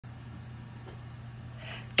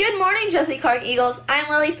Good morning, Jessie Clark Eagles. I'm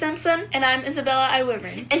Lily Simpson. And I'm Isabella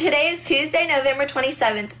Iwimmern. And today is Tuesday, November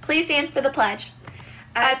 27th. Please stand for the pledge.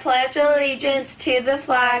 I pledge allegiance to the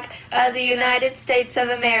flag of the United States of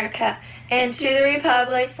America and to the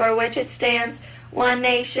republic for which it stands, one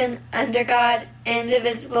nation, under God,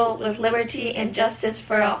 indivisible, with liberty and justice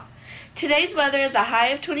for all. Today's weather is a high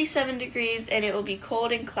of 27 degrees and it will be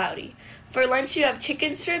cold and cloudy. For lunch you have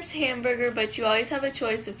chicken strips, hamburger, but you always have a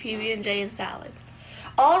choice of PB&J and salad.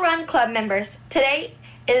 All Run Club members, today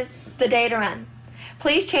is the day to run.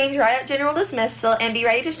 Please change right at general dismissal and be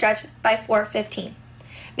ready to stretch by 4:15.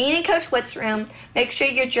 Meet in Coach Witt's room. Make sure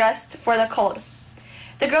you're dressed for the cold.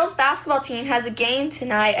 The girls' basketball team has a game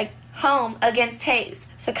tonight at home against Hayes,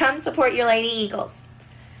 so come support your Lady Eagles.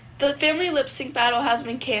 The family lip sync battle has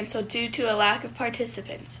been canceled due to a lack of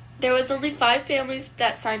participants. There was only 5 families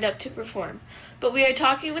that signed up to perform, but we are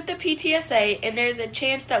talking with the PTSA and there is a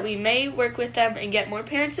chance that we may work with them and get more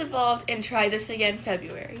parents involved and try this again in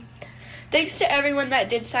February. Thanks to everyone that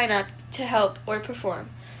did sign up to help or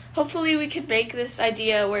perform. Hopefully we can make this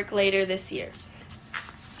idea work later this year.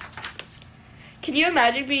 Can you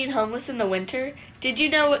imagine being homeless in the winter? Did you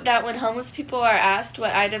know that when homeless people are asked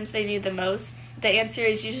what items they need the most, the answer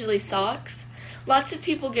is usually socks? Lots of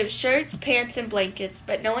people give shirts, pants, and blankets,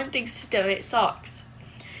 but no one thinks to donate socks.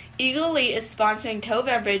 Eagle Elite is sponsoring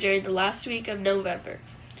Tovember during the last week of November,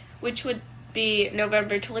 which would be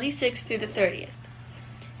November 26th through the 30th.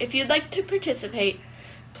 If you'd like to participate,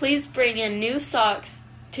 please bring in new socks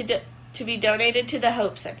to be donated to the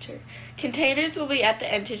Hope Center. Containers will be at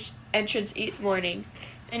the entrance each morning,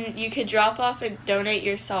 and you can drop off and donate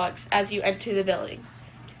your socks as you enter the building.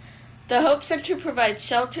 The Hope Center provides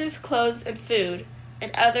shelters, clothes, and food,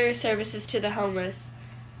 and other services to the homeless,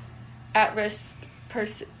 at-risk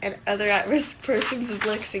persons of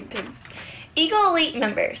Lexington. Eagle Elite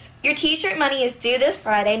members, your t-shirt money is due this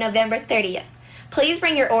Friday, November 30th. Please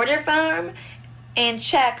bring your order form and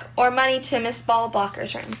check or money to Miss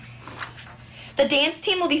Ballblocker's room. The dance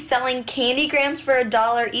team will be selling candy grams for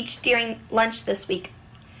 $1 each during lunch this week.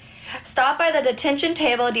 Stop by the detention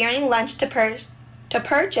table during lunch to purchase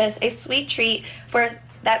a sweet treat for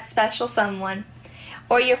that special someone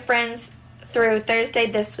or your friends through Thursday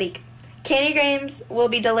this week. Candy grams will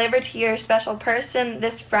be delivered to your special person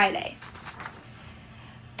this Friday.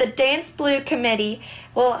 The Dance Blue Committee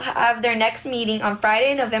will have their next meeting on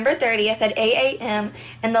Friday, November 30th at 8 a.m.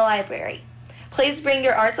 in the library. Please bring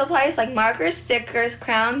your art supplies like markers, stickers,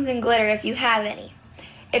 crowns, and glitter if you have any.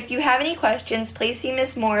 If you have any questions, please see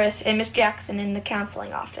Miss Morris and Miss Jackson in the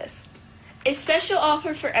counseling office. A special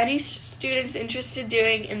offer for any students interested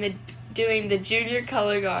doing the Junior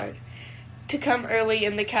Color Guard to come early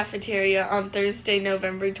in the cafeteria on Thursday,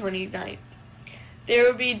 November 29th. There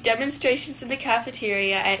will be demonstrations in the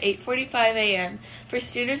cafeteria at 8:45 a.m. for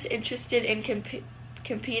students interested in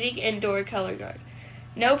competing indoor color guard.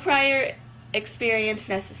 No prior experience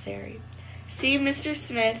necessary. See Mr.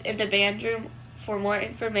 Smith in the band room for more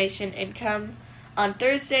information and come on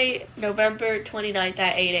Thursday, November 29th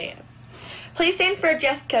at 8 a.m. Please stand for a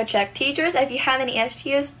dress code check. Teachers, if you have any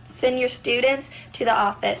issues, send your students to the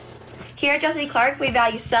office. Here at Jessie Clark, we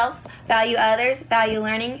value self, value others, value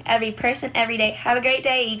learning, every person, every day. Have a great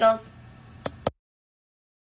day, Eagles.